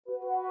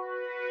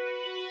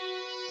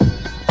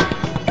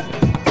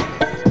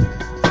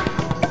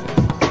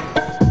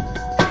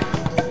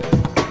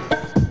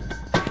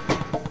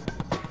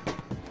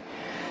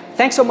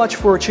Thanks so much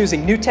for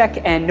choosing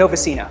Neutec and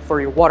Novacina for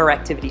your water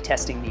activity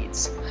testing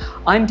needs.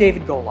 I'm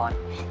David Golan,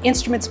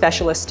 instrument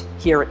specialist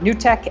here at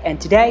Neutec,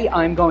 and today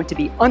I'm going to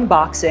be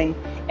unboxing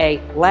a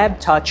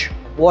LabTouch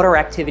Water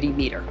Activity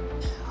Meter.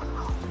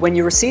 When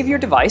you receive your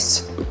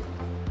device,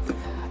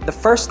 the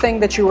first thing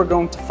that you are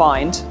going to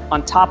find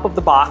on top of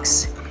the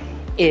box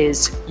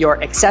is your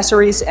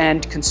accessories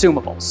and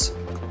consumables.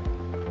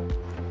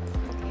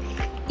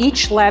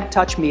 Each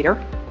LabTouch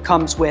meter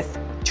comes with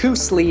 2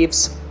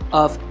 sleeves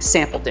of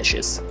sample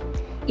dishes.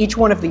 Each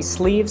one of these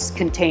sleeves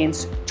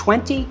contains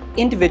 20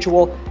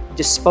 individual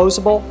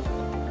disposable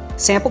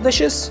sample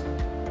dishes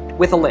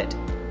with a lid.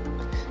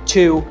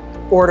 To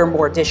order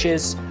more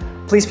dishes,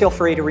 please feel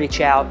free to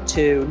reach out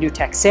to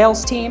Neutec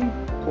sales team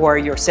or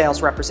your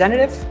sales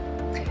representative,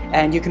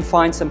 and you can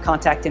find some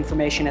contact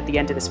information at the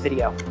end of this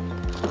video.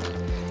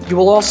 You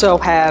will also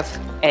have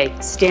a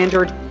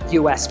standard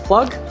US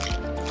plug,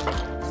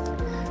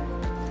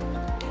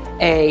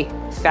 a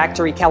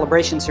factory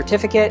calibration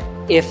certificate.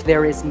 If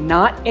there is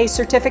not a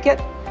certificate,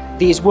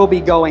 these will be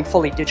going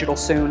fully digital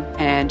soon,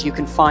 and you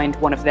can find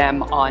one of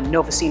them on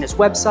Novacina's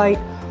website,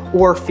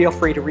 or feel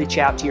free to reach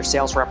out to your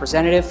sales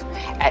representative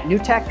at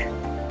Neutec.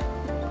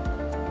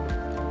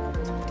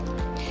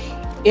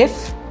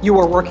 If you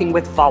are working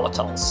with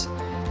volatiles,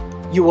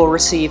 you will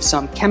receive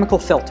some chemical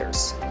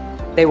filters.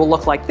 They will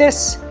look like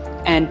this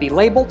and be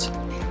labeled.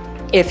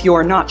 If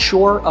you're not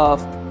sure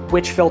of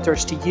which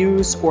filters to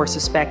use or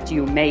suspect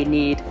you may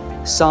need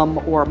some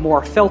or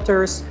more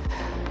filters,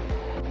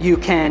 you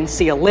can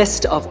see a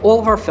list of all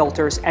of our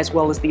filters as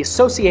well as the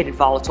associated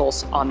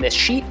volatiles on this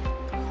sheet,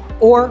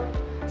 or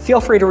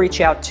feel free to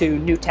reach out to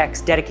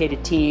Neutec's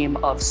dedicated team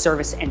of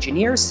service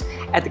engineers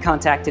at the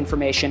contact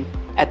information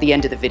at the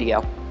end of the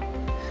video.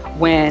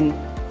 When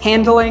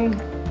handling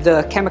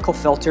the chemical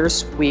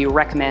filters, we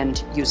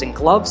recommend using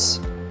gloves.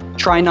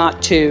 Try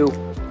not to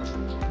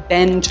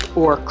bend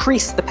or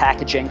crease the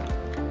packaging.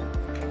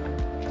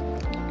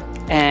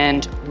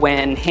 And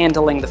when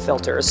handling the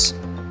filters,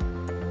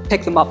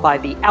 pick them up by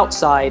the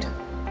outside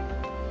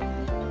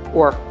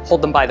or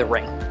hold them by the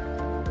ring.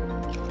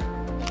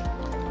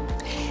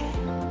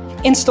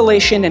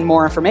 Installation and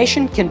more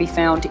information can be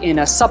found in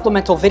a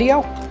supplemental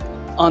video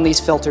on these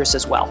filters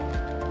as well.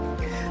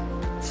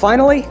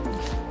 Finally,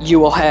 you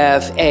will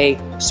have a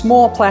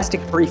small plastic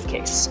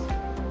briefcase.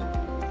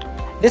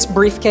 This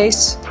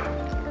briefcase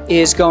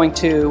is going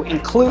to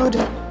include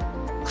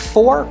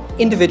 4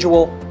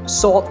 individual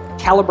SAL-T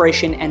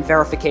calibration and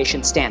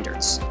verification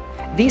standards.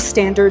 These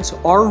standards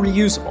are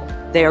reusable.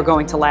 They are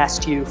going to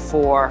last you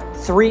for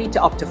 3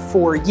 to up to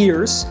 4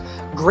 years,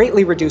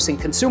 greatly reducing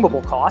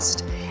consumable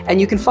cost, and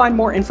you can find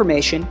more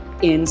information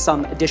in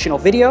some additional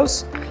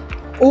videos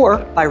or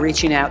by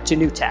reaching out to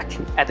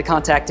Neutec at the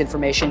contact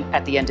information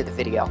at the end of the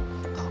video.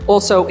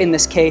 Also, in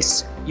this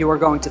case, you are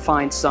going to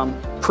find some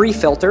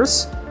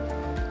pre-filters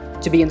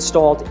to be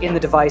installed in the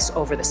device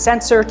over the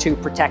sensor to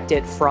protect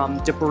it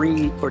from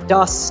debris or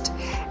dust,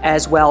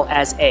 as well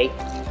as a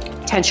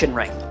tension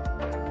ring.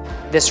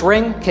 This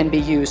ring can be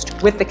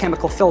used with the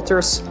chemical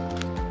filters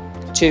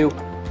to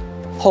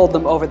hold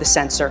them over the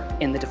sensor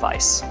in the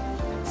device.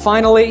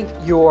 Finally,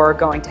 you're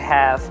going to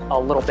have a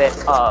little bit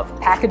of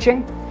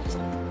packaging,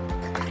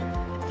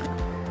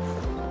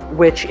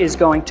 which is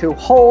going to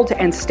hold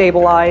and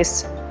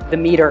stabilize the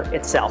meter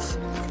itself.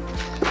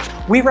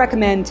 We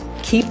recommend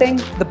keeping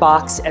the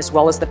box as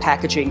well as the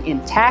packaging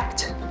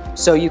intact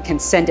so you can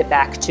send it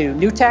back to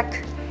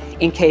Neutec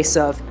in case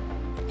of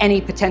any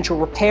potential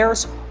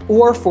repairs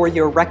or for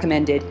your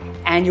recommended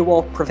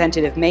annual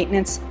preventative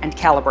maintenance and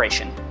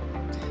calibration.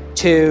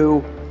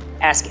 To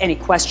ask any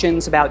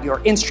questions about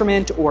your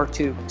instrument or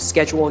to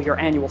schedule your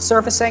annual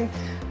servicing,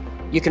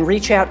 you can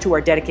reach out to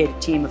our dedicated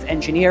team of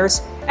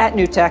engineers at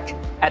Neutec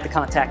at the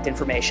contact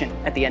information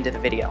at the end of the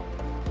video.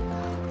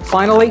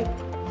 Finally,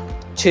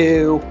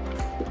 to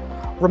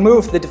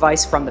remove the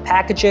device from the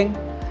packaging,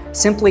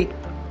 simply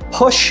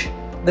push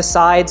the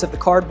sides of the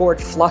cardboard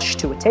flush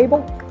to a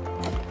table,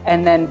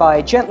 and then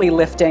by gently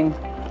lifting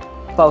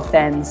both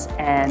ends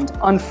and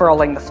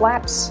unfurling the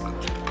flaps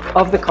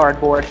of the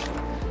cardboard,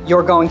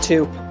 you're going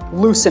to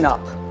loosen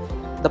up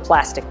the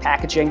plastic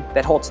packaging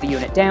that holds the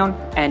unit down,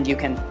 and you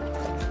can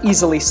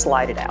easily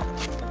slide it out.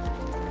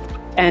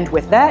 And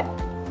with that,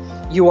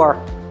 you are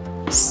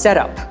set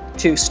up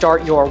to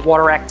start your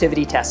water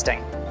activity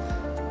testing.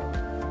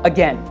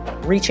 Again,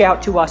 reach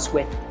out to us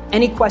with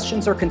any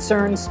questions or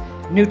concerns.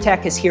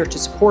 Neutec is here to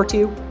support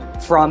you,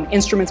 from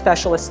instrument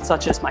specialists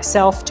such as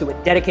myself to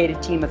a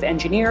dedicated team of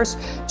engineers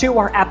to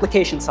our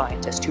application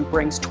scientist who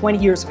brings 20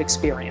 years of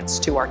experience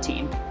to our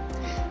team.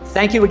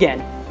 Thank you again,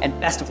 and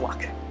best of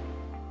luck.